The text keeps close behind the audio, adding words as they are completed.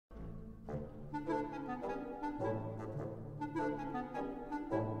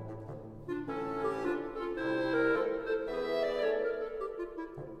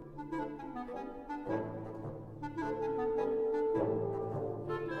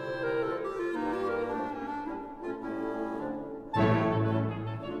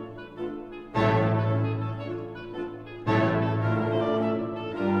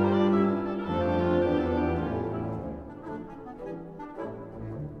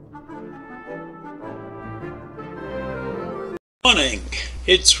Morning.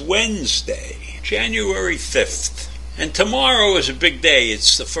 It's Wednesday, January 5th, and tomorrow is a big day.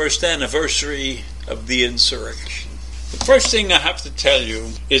 It's the first anniversary of the insurrection. The first thing I have to tell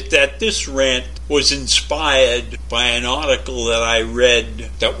you is that this rant was inspired by an article that I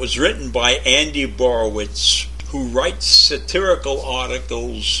read that was written by Andy Borowitz, who writes satirical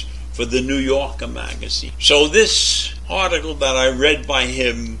articles for the New Yorker magazine. So this article that I read by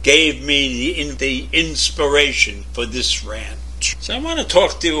him gave me the inspiration for this rant. So I want to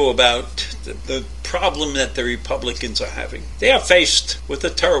talk to you about the problem that the Republicans are having. They are faced with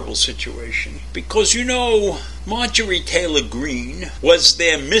a terrible situation because, Marjorie Taylor-Greene was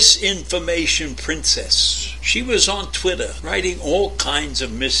their misinformation princess. She was on Twitter writing all kinds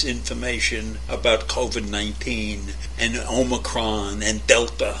of misinformation about COVID-19 and Omicron and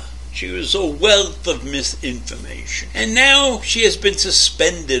Delta. She was a wealth of misinformation. And now she has been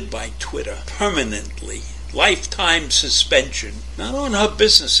suspended by Twitter permanently. Lifetime suspension, not on her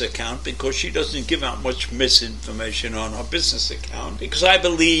business account because she doesn't give out much misinformation on her business account, because I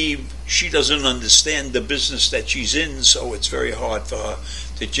believe she doesn't understand the business that she's in, so it's very hard for her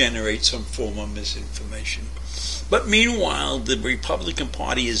to generate some form of misinformation. But meanwhile, the Republican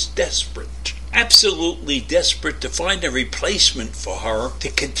Party is desperate, absolutely desperate to find a replacement for her to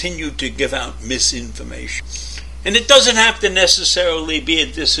continue to give out misinformation. And it doesn't have to necessarily be a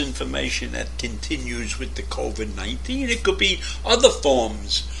disinformation that continues with the COVID-19. It could be other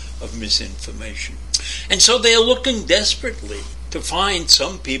forms of misinformation. And so they're looking desperately to find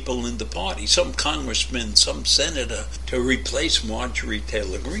some people in the party, some congressman, some senator, to replace Marjorie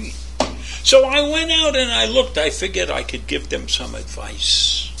Taylor-Greene. So I went out and I looked. I figured I could give them some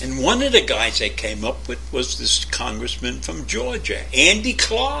advice. And one of the guys I came up with was this congressman from Georgia, Andy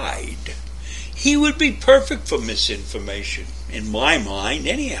Clyde. He would be perfect for misinformation, in my mind,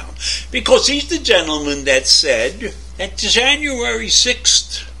 anyhow, because he's the gentleman that said that the January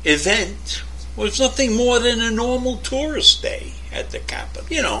 6th event was nothing more than a normal tourist day at the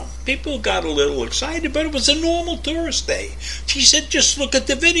Capitol. People got a little excited, but it was a normal tourist day. He said, just look at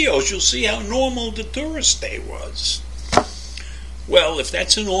the videos, you'll see how normal the tourist day was. Well, if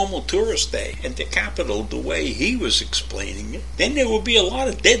that's a normal tourist day at the Capitol, the way he was explaining it, then there would be a lot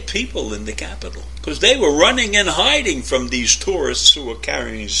of dead people in the Capitol, because they were running and hiding from these tourists who were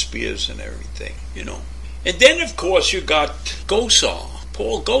carrying spears and everything, And then, of course, you got Gosar,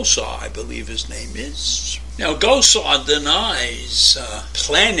 Paul Gosar, I believe his name is. Now, Gosar denies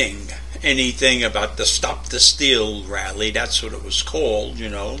planning anything about the Stop the Steal rally. That's what it was called,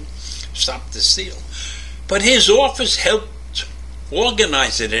 Stop the Steal. But his office helped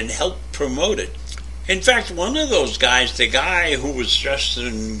organize it and help promote it. In fact, one of those guys, the guy who was dressed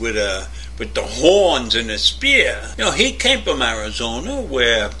with the horns and a spear, he came from Arizona,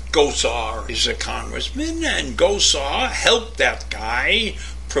 where Gosar is a congressman, and Gosar helped that guy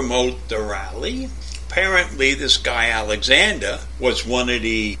promote the rally. Apparently, this guy Alexander was one of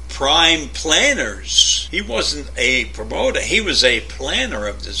the prime planners. He wasn't a promoter, he was a planner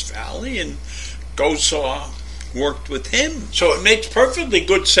of this rally, and Gosar worked with him. So it makes perfectly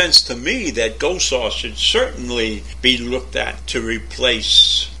good sense to me that Gosar should certainly be looked at to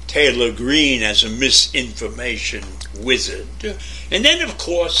replace Taylor-Greene as a misinformation wizard. And then, of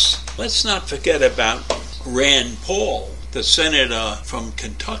course, let's not forget about Rand Paul, the senator from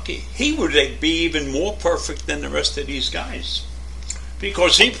Kentucky. He would be even more perfect than the rest of these guys,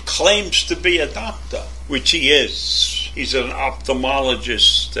 because he claims to be a doctor, which he is. He's an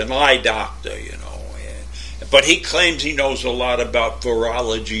ophthalmologist, an eye doctor, But he claims he knows a lot about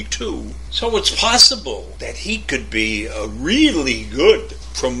virology too. So it's possible that he could be a really good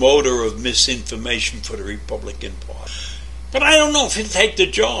promoter of misinformation for the Republican Party. But I don't know if he'll take the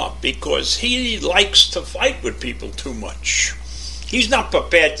job, because he likes to fight with people too much. He's not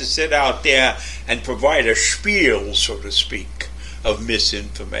prepared to sit out there and provide a spiel, so to speak, of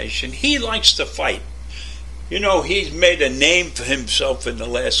misinformation. He likes to fight. He's made a name for himself in the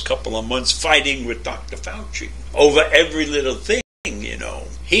last couple of months fighting with Dr. Fauci over every little thing,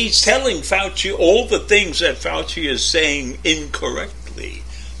 He's telling Fauci all the things that Fauci is saying incorrectly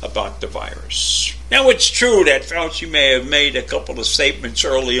about the virus. Now, it's true that Fauci may have made a couple of statements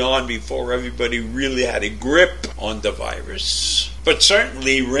early on before everybody really had a grip on the virus. But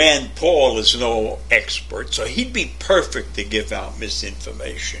certainly Rand Paul is no expert, so he'd be perfect to give out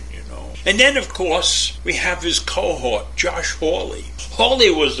misinformation, And then, of course, we have his cohort, Josh Hawley. Hawley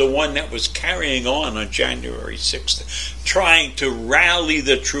was the one that was carrying on January 6th, trying to rally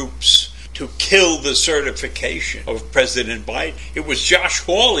the troops to kill the certification of President Biden. It was Josh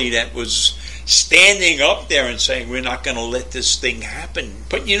Hawley that was standing up there and saying, we're not going to let this thing happen.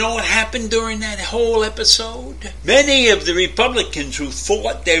 But you know what happened during that whole episode? Many of the Republicans who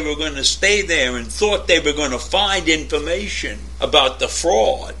thought they were going to stay there and thought they were going to find information about the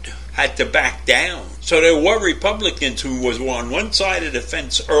fraud had to back down. So there were Republicans who were on one side of the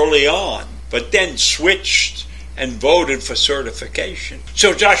fence early on, but then switched and voted for certification.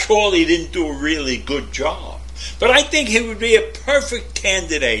 So Josh Hawley didn't do a really good job. But I think he would be a perfect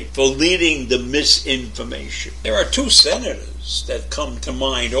candidate for leading the misinformation. There are two senators that come to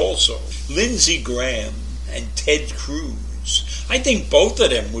mind also, Lindsey Graham and Ted Cruz. I think both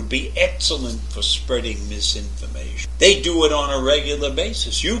of them would be excellent for spreading misinformation. They do it on a regular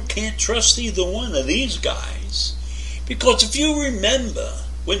basis. You can't trust either one of these guys. Because if you remember,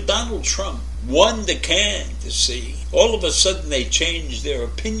 when Donald Trump won the candidacy, all of a sudden they changed their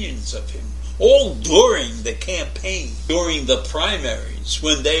opinions of him. All during the campaign, during the primaries,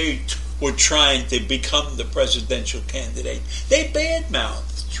 when they were trying to become the presidential candidate, they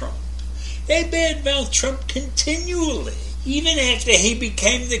badmouthed Trump. They badmouthed Trump continually. Even after he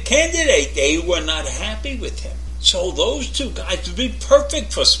became the candidate, they were not happy with him. So those two guys would be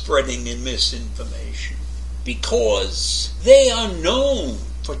perfect for spreading misinformation, because they are known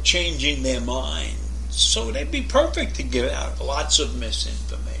for changing their minds. So they'd be perfect to give out lots of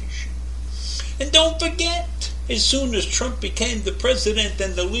misinformation. And don't forget, as soon as Trump became the president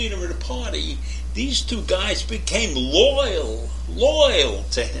and the leader of the party, these two guys became loyal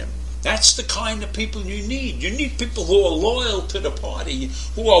to him. That's the kind of people you need. You need people who are loyal to the party,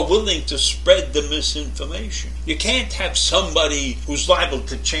 who are willing to spread the misinformation. You can't have somebody who's liable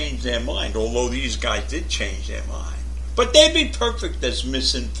to change their mind, although these guys did change their mind. But they'd be perfect as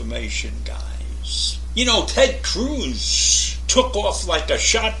misinformation guys. You know, Ted Cruz took off like a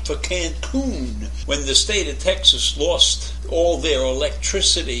shot for Cancun when the state of Texas lost all their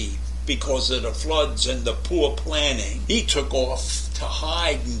electricity because of the floods and the poor planning. He took off to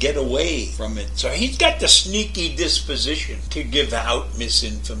hide and get away from it. So he's got the sneaky disposition to give out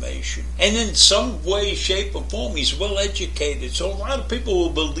misinformation. And in some way, shape, or form, he's well educated. So a lot of people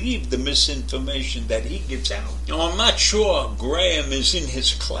will believe the misinformation that he gives out. Now, I'm not sure Graham is in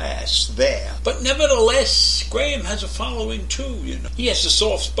his class there. But nevertheless, Graham has a following too, you know. He has a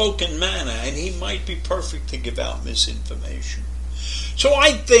soft-spoken manner, and he might be perfect to give out misinformation. So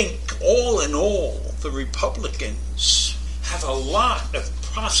I think, all in all, the Republicans have a lot of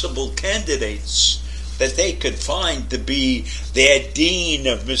possible candidates that they could find to be their dean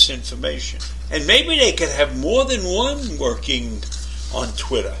of misinformation. And maybe they could have more than one working on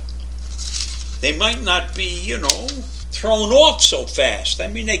Twitter. They might not be, you know, thrown off so fast. I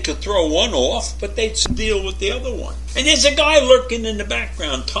mean, they could throw one off, but they'd deal with the other one. And there's a guy lurking in the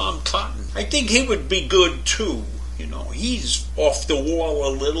background, Tom Cotton. I think he would be good too. You know, he's off the wall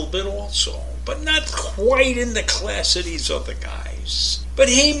a little bit also, but not quite in the class of these other guys. But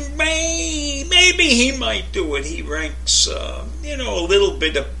maybe he might do it. He ranks, a little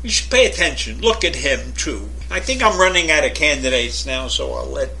bit of, you should pay attention. Look at him too. I think I'm running out of candidates now, so I'll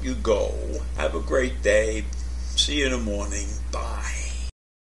let you go. Have a great day. See you in the morning. Bye.